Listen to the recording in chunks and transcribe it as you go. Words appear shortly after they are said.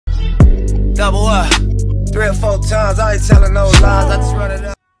Double up. 3 or 4 times, I ain't telling no lies, I just run it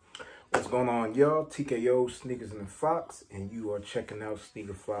up. What's going on, y'all? TKO Sneakers and Fox, and you are checking out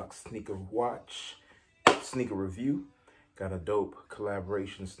Sneaker Fox Sneaker Watch Sneaker Review. Got a dope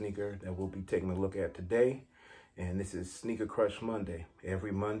collaboration sneaker that we'll be taking a look at today, and this is Sneaker Crush Monday.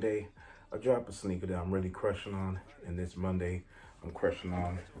 Every Monday, I drop a sneaker that I'm really crushing on, and this Monday, I'm crushing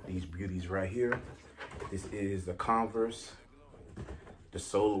on these beauties right here. This is the Converse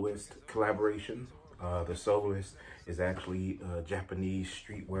TheSoloist collaboration. TheSoloist is actually a Japanese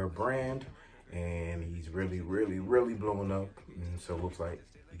streetwear brand, and he's really blowing up. And so it looks like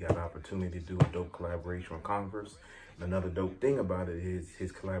he got an opportunity to do a dope collaboration with Converse. And another dope thing about it is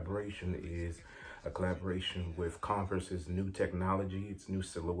his collaboration is a collaboration with Converse's new technology, its new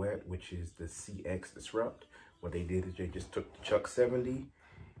silhouette, which is the CX Disrupt. What they did is they just took the Chuck 70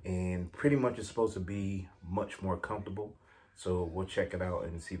 and pretty much it's supposed to be much more comfortable. So we'll check it out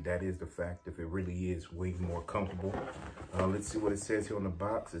and see if that is the fact, if it really is way more comfortable. Let's see what it says here on the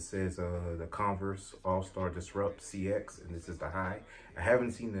box. It says the Converse All-Star Disrupt CX, and this is the high. I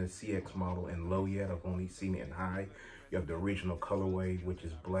haven't seen the CX model in low yet. I've only seen it in high. You have the original colorway, which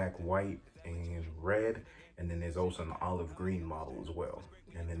is black, white, and red. And then there's also an olive green model as well.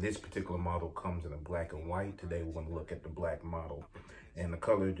 And then this particular model comes in a black and white. Today we're going to look at the black model. And the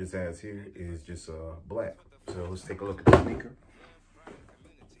color it just has here is just black. So let's take a look at the sneaker.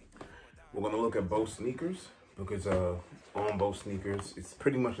 We're going to look at both sneakers because on both sneakers, it's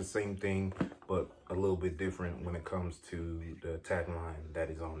pretty much the same thing, but a little bit different when it comes to the tagline that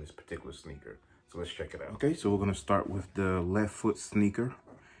is on this particular sneaker. So let's check it out. Okay, so we're going to start with the left foot sneaker.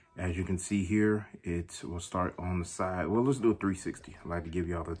 As you can see here, we'll start on the side. Well, let's do a 360. I'd like to give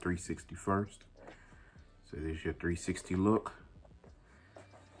y'all the 360 first. So there's your 360 look.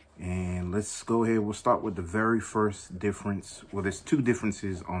 And let's go ahead. We'll start with the very first difference. Well, there's two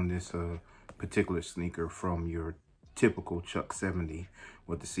differences on this particular sneaker from your typical Chuck 70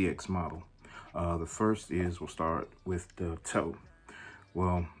 with the CX model. The first is, we'll start with the toe.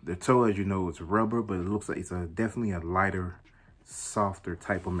 Well, the toe, as you know, is rubber, but it looks like it's definitely a lighter, softer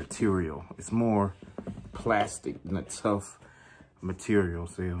type of material. It's more plastic than a tough material.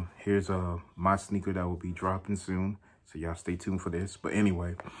 So here's my sneaker that will be dropping soon. So y'all stay tuned for this. But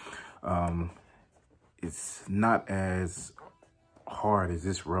anyway, it's not as hard as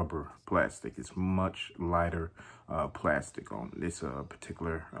this rubber plastic. It's much lighter plastic on this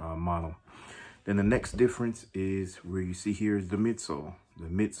particular model. Then the next difference is where you see here is the midsole. The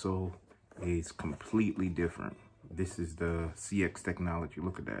midsole is completely different. This is the CX technology.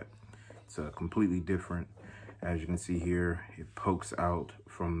 Look at that. It's completely different. As you can see here, it pokes out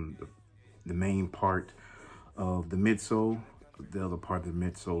from the main part of the midsole. The other part of the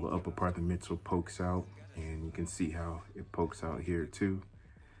midsole, the upper part of the midsole pokes out, and you can see how it pokes out here too.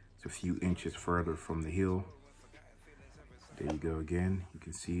 It's a few inches further from the heel. There you go again. You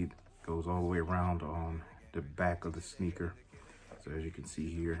can see it goes all the way around on the back of the sneaker. So as you can see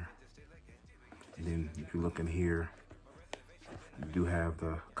here, and then if you look in here, you do have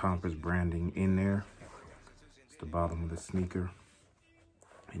the Converse branding in there. It's the bottom of the sneaker.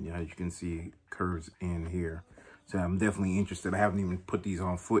 And as you can see, it curves in here. So I'm definitely interested. I haven't even put these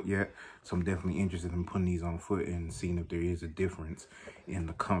on foot yet. So I'm definitely interested in putting these on foot and seeing if there is a difference in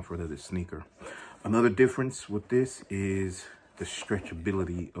the comfort of the sneaker. Another difference with this is the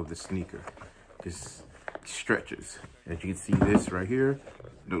stretchability of the sneaker. This stretches. As you can see this right here,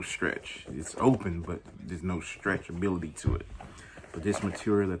 no stretch. It's open, but there's no stretchability to it. But this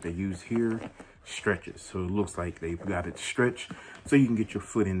material that they use here stretches, so it looks like they've got it stretched so you can get your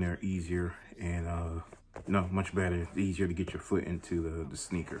foot in there easier, and no, much better. It's easier to get your foot into the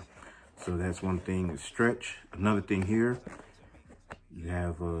sneaker. So that's one thing, is stretch. Another thing here, you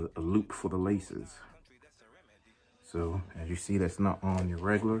have a loop for the laces. So as you see, that's not on your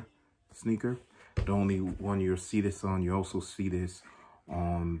regular sneaker. The only one you'll see this on, you also see this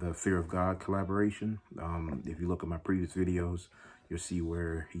on the Fear of God collaboration. If you look at my previous videos, you'll see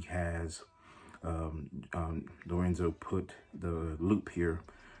where he has Lorenzo put the loop here,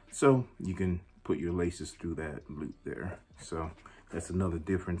 so you can put your laces through that loop there. So that's another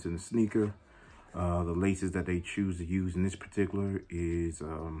difference in the sneaker. The laces that they choose to use in this particular is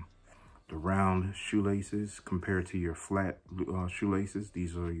the round shoelaces compared to your flat shoelaces.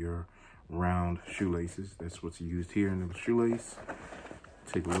 These are your round shoelaces. That's what's used here in the shoelace.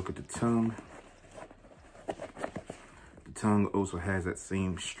 Take a look at the tongue. The tongue also has that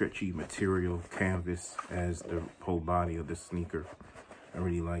same stretchy material canvas as the whole body of the sneaker. I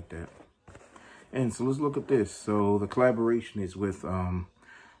really like that. And so let's look at this. So the collaboration is with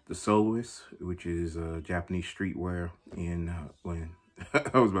TheSoloist, which is Japanese streetwear in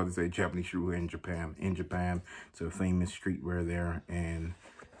I was about to say Japanese streetwear in Japan. In Japan, it's a famous streetwear there. And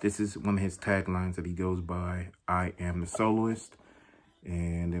this is one of his taglines that he goes by, I am the soloist.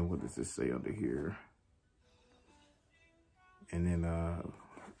 And then what does this say under here? And then,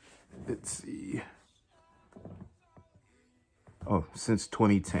 let's see. Oh, since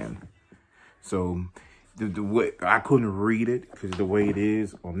 2010. So the way I couldn't read it because the way it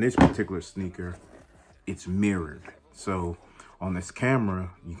is on this particular sneaker, it's mirrored. So on this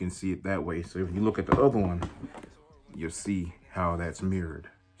camera, you can see it that way. So if you look at the other one, you'll see how that's mirrored.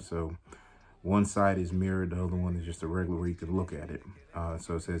 So one side is mirrored, the other one is just a regular way you can look at it.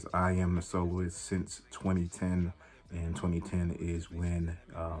 So it says, I am the soloist since 2010. And 2010 is when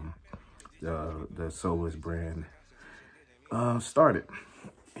the Soloist brand started.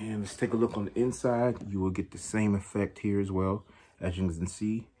 And let's take a look on the inside. You will get the same effect here as well. As you can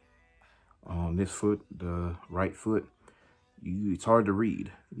see on this foot, the right foot, it's hard to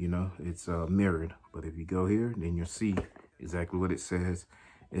read, you know, it's mirrored. But if you go here, then you'll see exactly what it says.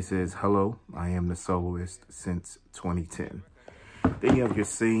 It says, hello, I am the soloist since 2010. Then you have your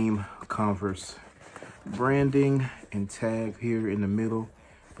same Converse branding and tag here in the middle,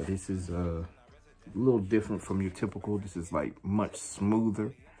 but this is a little different from your typical. This is like much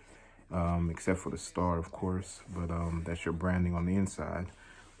smoother, except for the star, of course, but that's your branding on the inside.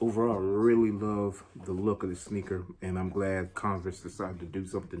 Overall, I really love the look of the sneaker, and I'm glad Converse decided to do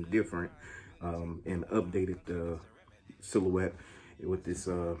something different and updated the silhouette with this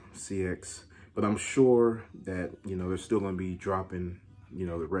CX. But I'm sure that, you know, they're still going to be dropping, you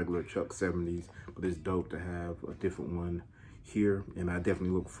know, the regular Chuck 70s, but it's dope to have a different one here. And I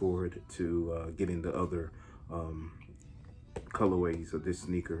definitely look forward to getting the other colorways of this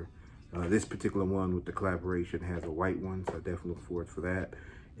sneaker. This particular one with the collaboration has a white one, so I definitely look forward for that.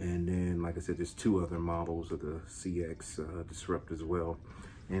 And then, like I said, there's two other models of the CX Disrupt as well.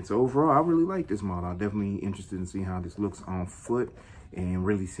 And so overall, I really like this model. I'm definitely interested in seeing how this looks on foot and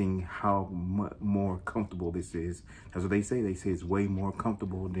really seeing how much more comfortable this is. That's what they say. They say it's way more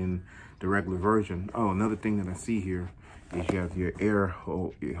comfortable than the regular version. Oh, another thing that I see here is you have your air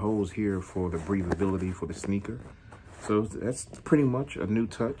holes here for the breathability for the sneaker. So that's pretty much a new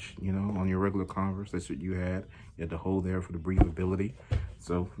touch, you know, on your regular Converse. That's what you had. You had the hole there for the breathability.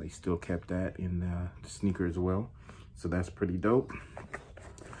 So they still kept that in the sneaker as well. So that's pretty dope.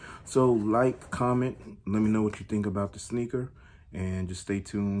 So like, comment, let me know what you think about the sneaker, and just stay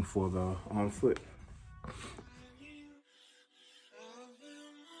tuned for the on foot.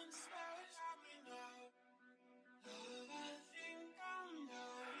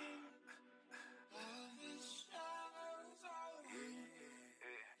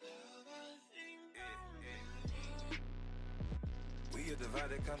 We a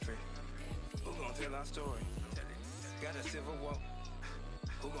divided country. Who gon' tell our story? Got a civil war.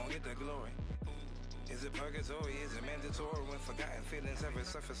 Who gon' get the glory? Is it purgatory? Is it mandatory when forgotten feelings ever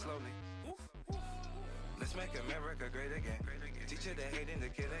surface slowly? Let's make America great again. Teach her to hate and to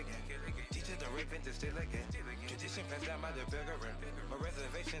kill again. Teach her to rape and to steal again. Tradition passed down by the Pilgrim. But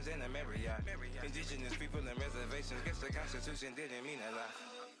reservations in the Marriott. Indigenous people and reservations. Guess the Constitution didn't mean a lot.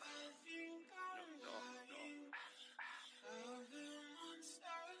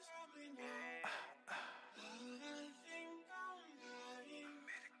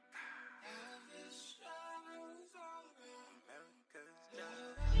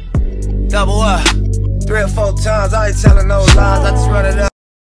 Double up, 3 or 4 times, I ain't telling no lies, I just run it up.